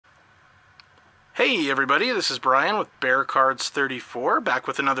Hey everybody, this is Brian with Bear Cards 34, back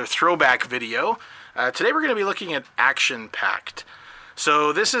with another throwback video. Today we're going to be looking at Action Packed.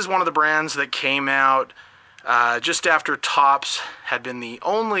 So this is one of the brands that came out just after Topps had been the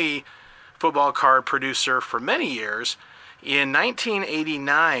only football card producer for many years. In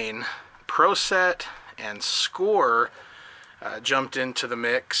 1989, Pro Set and Score jumped into the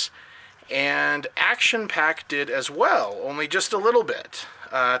mix, and Action Packed did as well, only just a little bit.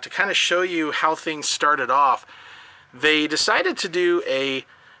 To kind of show you how things started off, they decided to do a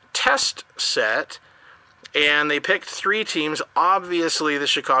test set, and they picked 3 teams, obviously the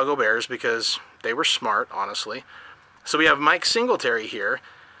Chicago Bears, because they were smart, honestly. So we have Mike Singletary here,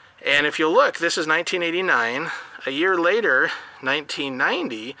 and if you look, this is 1989. A year later,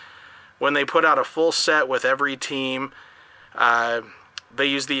 1990, when they put out a full set with every team, they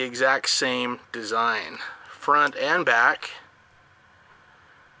used the exact same design, front and back.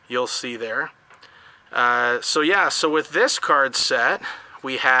 You'll see there. So with this card set,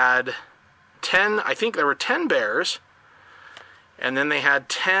 we had 10, I think there were 10 Bears, and then they had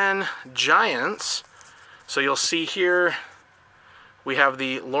 10 Giants. So you'll see here, we have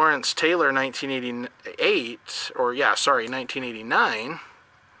the Lawrence Taylor 1989,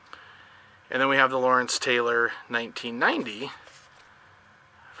 and then we have the Lawrence Taylor 1990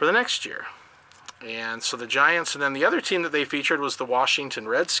 for the next year. And so the Giants, and then the other team that they featured was the Washington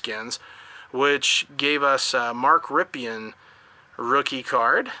Redskins, which gave us a Mark Rypien rookie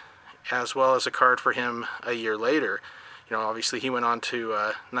card, as well as a card for him a year later. You know, obviously he went on to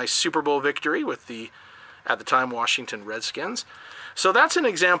a nice Super Bowl victory with the, at the time, Washington Redskins. So that's an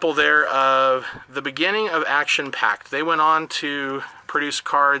example there of the beginning of Action Packed. They went on to produce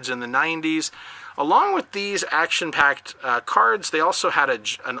cards in the 90s. Along with these action-packed cards, they also had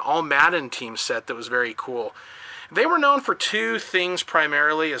an all-Madden team set that was very cool. They were known for 2 things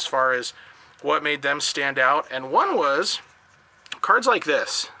primarily as far as what made them stand out, and one was cards like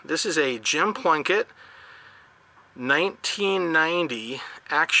this. This is a Jim Plunkett 1990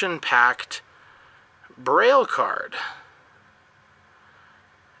 action-packed braille card.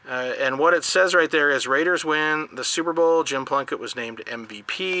 And what it says right there is Raiders win the Super Bowl. Jim Plunkett was named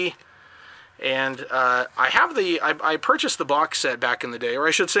MVP. And I purchased the box set back in the day, or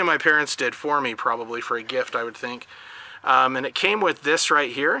I should say my parents did for me, probably for a gift, I would think. And it came with this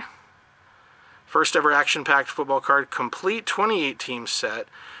right here. First ever action-packed football card, complete 28-team set.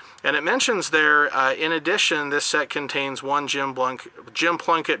 And it mentions there, in addition, this set contains one Jim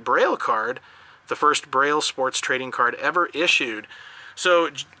Plunkett Braille card, the first Braille sports trading card ever issued. So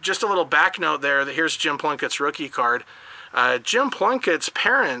just a little back note there, that here's Jim Plunkett's rookie card. Jim Plunkett's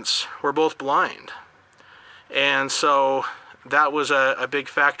parents were both blind, and so that was a big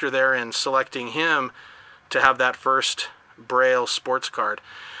factor there in selecting him to have that first Braille sports card.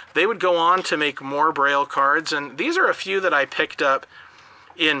 They would go on to make more Braille cards, and these are a few that I picked up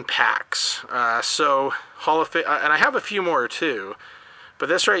in packs. So Hall of Fame, and I have a few more too, but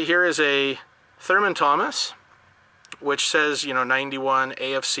this right here is a Thurman Thomas, which says, you know, 91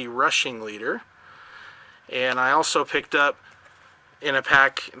 AFC rushing leader. And I also picked up in a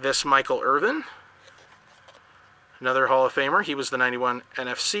pack this Michael Irvin, another Hall of Famer. He was the 91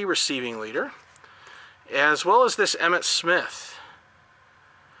 NFC receiving leader, as well as this Emmit Smith.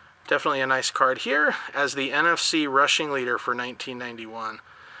 Definitely a nice card here as the NFC rushing leader for 1991.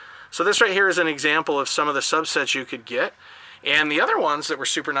 So this right here is an example of some of the subsets you could get. And the other ones that were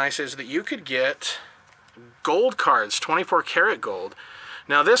super nice is that you could get gold cards, 24 karat gold.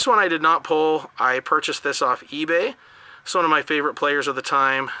 Now this one I did not pull. I purchased this off eBay. It's one of my favorite players of the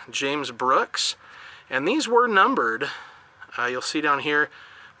time, James Brooks. And these were numbered. You'll see down here,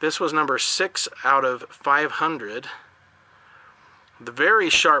 this was number 6 out of 500. The very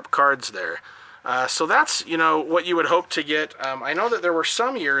sharp cards there. So that's, you know, what you would hope to get. I know that there were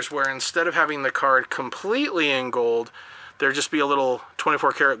some years where instead of having the card completely in gold, there'd just be a little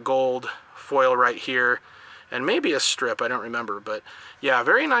 24 karat gold foil right here, and maybe a strip, I don't remember, but yeah,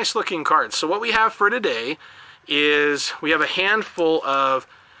 very nice looking cards. So what we have for today is we have a handful of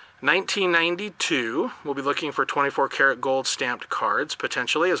 1992. We'll be looking for 24 karat gold stamped cards,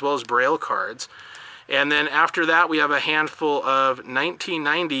 potentially, as well as Braille cards. And then after that, we have a handful of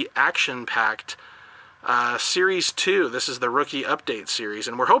 1990 action-packed Series 2. This is the Rookie Update Series,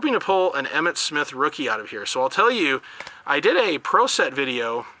 and we're hoping to pull an Emmit Smith rookie out of here. So I'll tell you, I did a Pro Set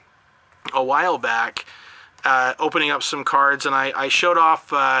video a while back, opening up some cards, and I showed off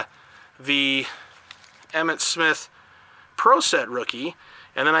the Emmit Smith Pro Set rookie,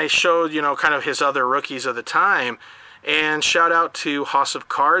 and then I showed, you know, kind of his other rookies of the time. And shout out to House of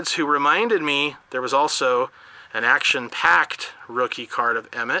Cards, who reminded me there was also an action-packed rookie card of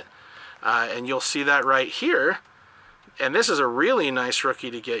Emmett. And you'll see that right here. And this is a really nice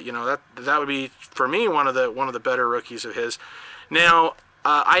rookie to get. You know, that would be, for me, one of the better rookies of his. Now,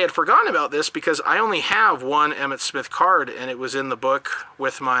 I had forgotten about this because I only have one Emmit Smith card, and it was in the book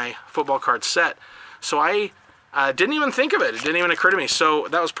with my football card set. So I didn't even think of it. It didn't even occur to me. So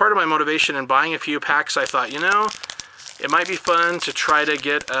that was part of my motivation in buying a few packs. I thought, you know, it might be fun to try to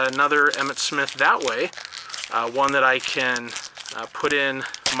get another Emmit Smith that way. One that I can put in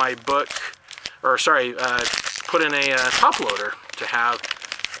my book, or sorry, put in a top loader to have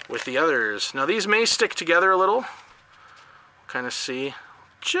with the others. Now these may stick together a little. Kind of see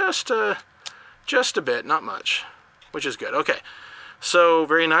just a bit, not much, which is good. Okay, so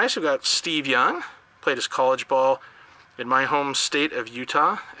very nice. We've got Steve Young, played his college ball in my home state of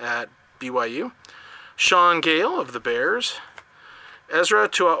Utah at BYU. Sean Gale of the Bears, Ezra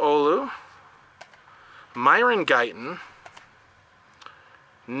Tuaolu, Myron Guyton,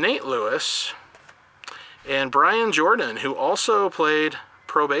 Nate Lewis, and Brian Jordan, who also played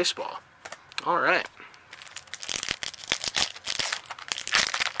pro baseball. All right.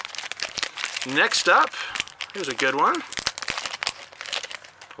 Next up, here's a good one.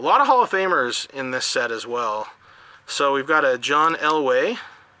 A lot of Hall of Famers in this set as well. So we've got a John Elway,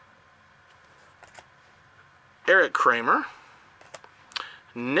 Eric Kramer,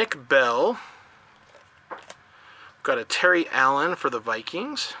 Nick Bell, we've got a Terry Allen for the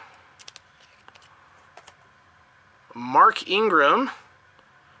Vikings, Mark Ingram,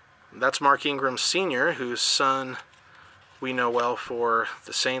 that's Mark Ingram Sr., whose son we know well for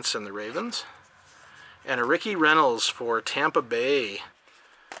the Saints and the Ravens, and a Ricky Reynolds for Tampa Bay,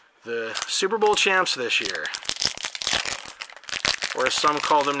 the Super Bowl champs this year, or as some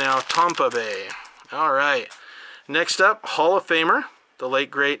call them now, Tampa Bay. All right. Next up, Hall of Famer, the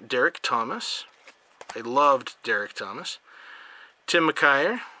late great Derek Thomas. I loved Derek Thomas. Tim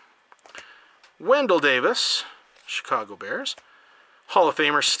McKyer, Wendell Davis, Chicago Bears. Hall of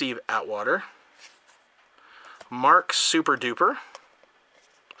Famer Steve Atwater. Mark Super Duper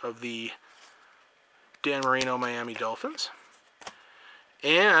of the Dan Marino Miami Dolphins.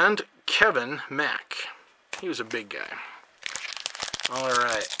 And Kevin Mack. He was a big guy. All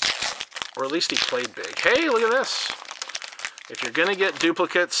right. Or at least he played big. Hey, look at this. If you're going to get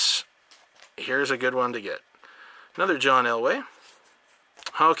duplicates, here's a good one to get. Another John Elway.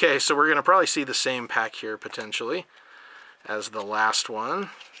 Okay, so we're going to probably see the same pack here potentially as the last one.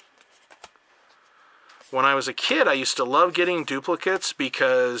 When I was a kid, I used to love getting duplicates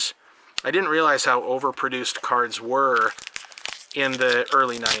because I didn't realize how overproduced cards were in the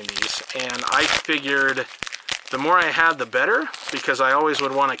early 90s. And I figured the more I had, the better, because I always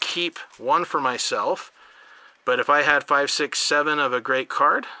would want to keep one for myself. But if I had 5, 6, 7 of a great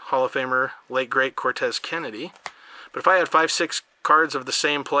card, Hall of Famer, late great Cortez Kennedy, but if I had 5, 6 cards of the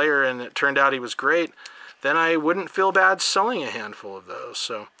same player and it turned out he was great, then I wouldn't feel bad selling a handful of those.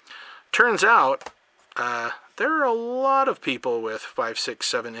 So turns out there are a lot of people with 5, 6,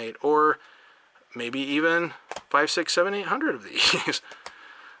 7, 8, or maybe even 5, 6, 7, 800 of these.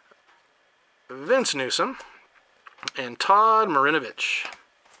 Vince Newsom and Todd Marinovich.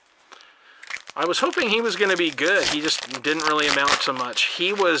 I was hoping he was going to be good. He just didn't really amount to much.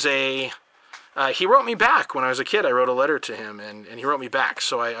 He was a... he wrote me back when I was a kid. I wrote a letter to him, and he wrote me back.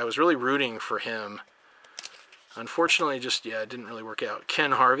 So I was really rooting for him. Unfortunately, just, yeah, it didn't really work out.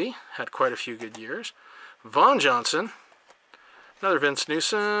 Ken Harvey had quite a few good years. Vaughn Johnson, another Vince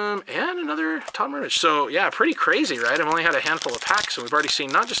Newsom, and another Todd Marinovich. So, yeah, pretty crazy, right? I've only had a handful of packs, and we've already seen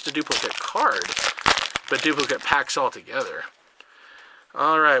not just a duplicate card, but duplicate packs altogether.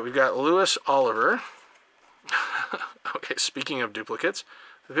 All right, we've got Lewis Oliver. Okay, speaking of duplicates,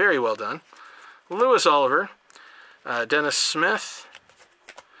 very well done. Lewis Oliver, Dennis Smith.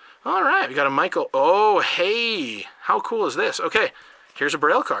 All right, we got a Michael. Oh, hey, how cool is this? Okay, here's a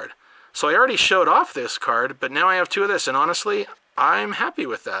Braille card. So I already showed off this card, but now I have 2 of this, and honestly, I'm happy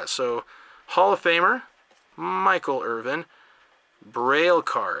with that. So Hall of Famer, Michael Irvin, Braille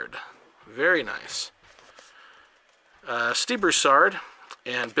card. Very nice. Steve Broussard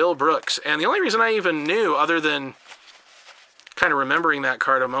and Bill Brooks. And the only reason I even knew, other than kind of remembering that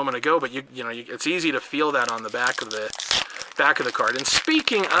card a moment ago, but you know, it's easy to feel that on the back of the card. And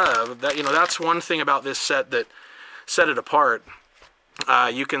speaking of that, you know, that's one thing about this set that set it apart.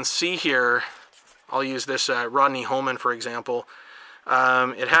 You can see here, I'll use this Rodney Holman for example.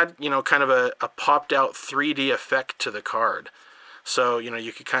 It had, you know, kind of a popped out 3D effect to the card. So, you know,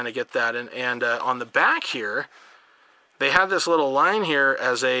 you could kind of get that. And on the back here, they had this little line here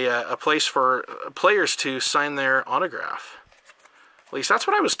as a place for players to sign their autograph. At least that's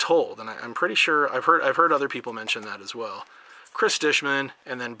what I was told, and I'm pretty sure I've heard other people mention that as well. Chris Dishman,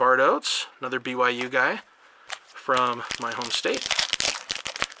 and then Bart Oates, another BYU guy from my home state.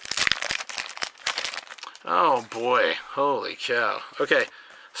 Oh boy, holy cow. Okay,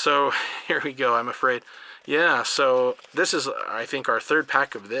 so here we go, I'm afraid. Yeah, so this is, I think, our third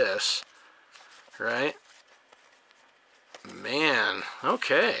pack of this, right? Man,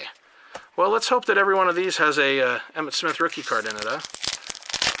 okay. Well, let's hope that every one of these has a Emmit Smith rookie card in it, huh?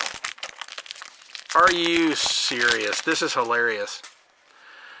 Are you serious? This is hilarious.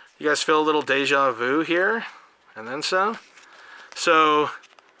 You guys feel a little deja vu here? And then some? So,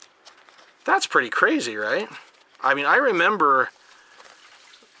 that's pretty crazy, right? I mean, I remember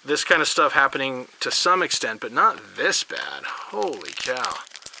this kind of stuff happening to some extent, but not this bad. Holy cow.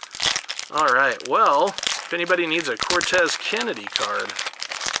 Alright, well, if anybody needs a Cortez Kennedy card,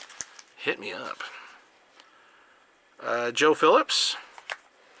 hit me up. Joe Phillips.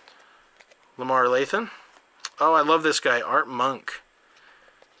 Lamar Lathan. Oh, I love this guy, Art Monk.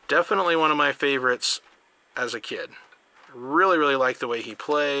 Definitely one of my favorites as a kid. Really, really liked the way he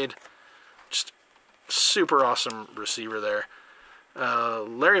played. Just super awesome receiver there.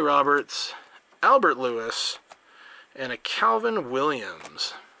 Larry Roberts, Albert Lewis, and a Calvin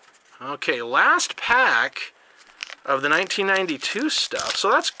Williams. Okay, last pack of the 1992 stuff. So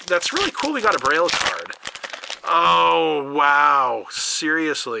that's really cool. We got a braille card. Oh, wow.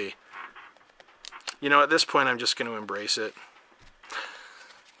 Seriously. You know, at this point, I'm just going to embrace it.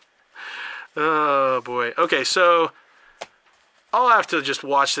 Oh, boy. Okay, so I'll have to just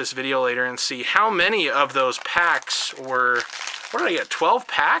watch this video later and see how many of those packs were... What did I get, 12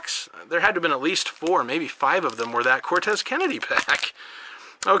 packs? There had to have been at least 4, maybe 5 of them were that Cortez Kennedy pack.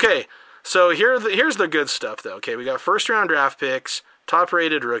 Okay, so here's the good stuff, though. Okay, we got first-round draft picks,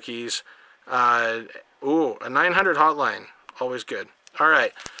 top-rated rookies, a 900 hotline, always good. All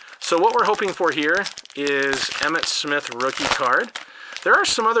right. So what we're hoping for here is Emmit Smith rookie card. There are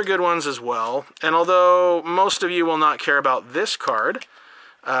some other good ones as well, and although most of you will not care about this card,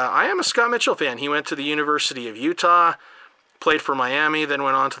 I am a Scott Mitchell fan. He went to the University of Utah, played for Miami, then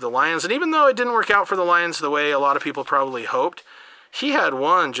went on to the Lions, and even though it didn't work out for the Lions the way a lot of people probably hoped, he had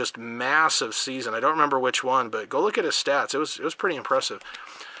one just massive season. I don't remember which one, but go look at his stats. It was pretty impressive.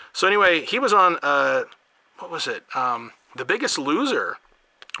 So anyway, he was on, what was it, The Biggest Loser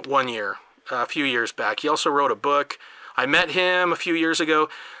one year, a few years back. He also wrote a book. I met him a few years ago.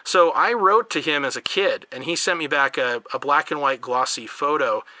 So I wrote to him as a kid, and he sent me back a black and white glossy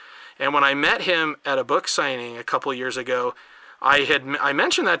photo. And when I met him at a book signing a couple years ago, I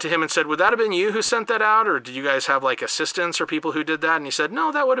mentioned that to him and said, would that have been you who sent that out, or did you guys have like assistants or people who did that? And he said,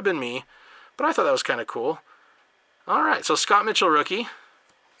 no, that would have been me. But I thought that was kind of cool. All right, so Scott Mitchell rookie.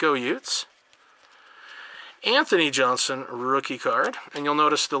 Go Utes. Anthony Johnson rookie card, and you'll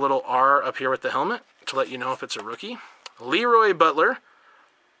notice the little R up here with the helmet to let you know if it's a rookie. Leroy Butler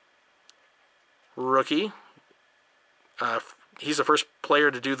rookie. He's the first player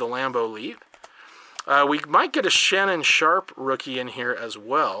to do the Lambeau Leap. We might get a Shannon Sharp rookie in here as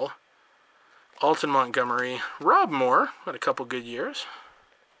well. Alton Montgomery. Rob Moore had a couple good years.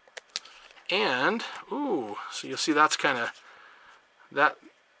 And, ooh, so you'll see that's kind of,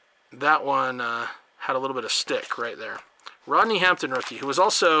 that one had a little bit of stick right there. Rodney Hampton rookie, who was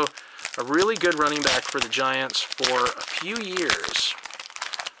also a really good running back for the Giants for a few years.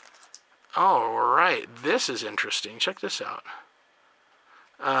 All right, this is interesting. Check this out.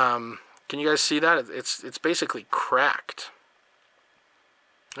 Can you guys see that? It's basically cracked.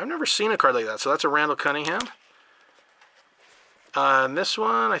 I've never seen a card like that. So that's a Randall Cunningham. And this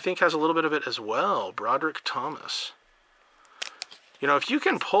one, I think, has a little bit of it as well. Broderick Thomas. You know, if you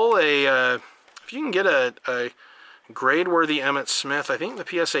can pull if you can get a grade-worthy Emmit Smith, I think the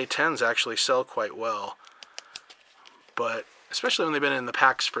PSA 10s actually sell quite well. But especially when they've been in the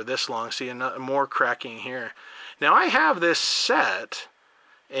packs for this long, see more cracking here. Now, I have this set,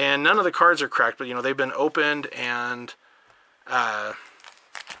 and none of the cards are cracked, but, you know, they've been opened and,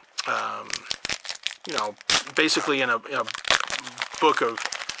 you know, basically in a book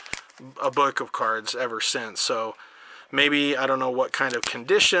of cards ever since. So maybe, I don't know what kind of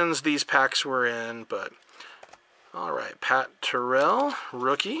conditions these packs were in, but all right. Pat Terrell,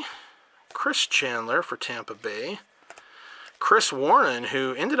 rookie. Chris Chandler for Tampa Bay. Chris Warren,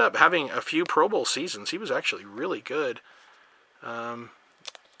 who ended up having a few Pro Bowl seasons. He was actually really good. And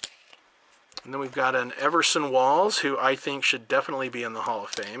then we've got an Everson Walls, who I think should definitely be in the Hall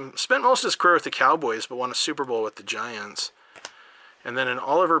of Fame. Spent most of his career with the Cowboys, but won a Super Bowl with the Giants. And then an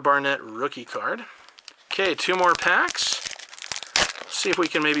Oliver Barnett rookie card. Okay, 2 more packs. Let's see if we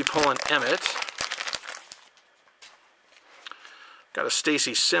can maybe pull an Emmett. Got a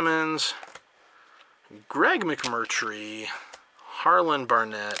Stacy Simmons. Greg McMurtry. Harlan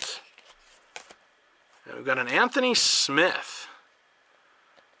Barnett. And we've got an Anthony Smith.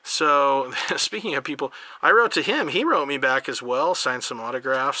 So, speaking of people, I wrote to him. He wrote me back as well, signed some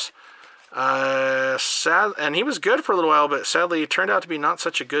autographs. And he was good for a little while, but sadly he turned out to be not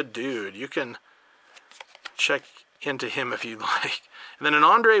such a good dude. You can check into him if you'd like. And then an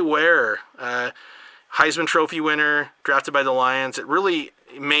Andre Ware, Heisman Trophy winner, drafted by the Lions. It really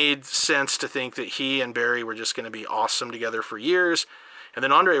made sense to think that he and Barry were just going to be awesome together for years. And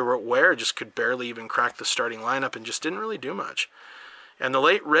then Andre Ware just could barely even crack the starting lineup and just didn't really do much. And the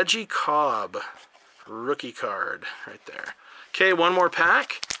late Reggie Cobb, rookie card right there. Okay, one more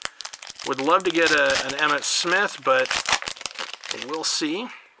pack. Would love to get an Emmett Smith, but we'll see.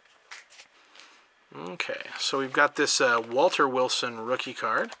 Okay, so we've got this Walter Wilson rookie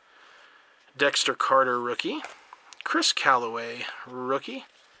card. Dexter Carter rookie. Chris Callaway rookie.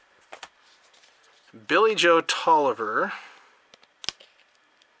 Billy Joe Tolliver.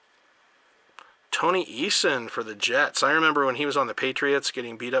 Tony Eason for the Jets. I remember when he was on the Patriots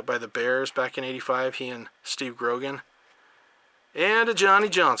getting beat up by the Bears back in '85, he and Steve Grogan. And a Johnny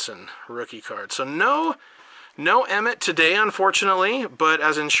Johnson rookie card. So no Emmett today, unfortunately, but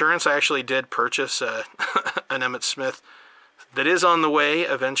as insurance, I actually did purchase an Emmett Smith that is on the way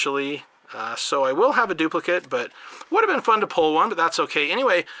eventually. So I will have a duplicate, but would have been fun to pull one, but that's okay.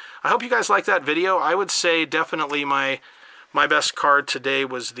 Anyway, I hope you guys liked that video. I would say definitely my best card today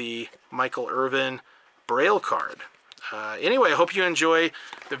was the Michael Irvin Braille card. Anyway, I hope you enjoy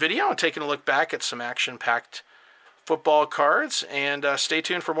the video and taking a look back at some action-packed football cards, and stay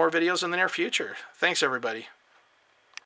tuned for more videos in the near future. Thanks, everybody.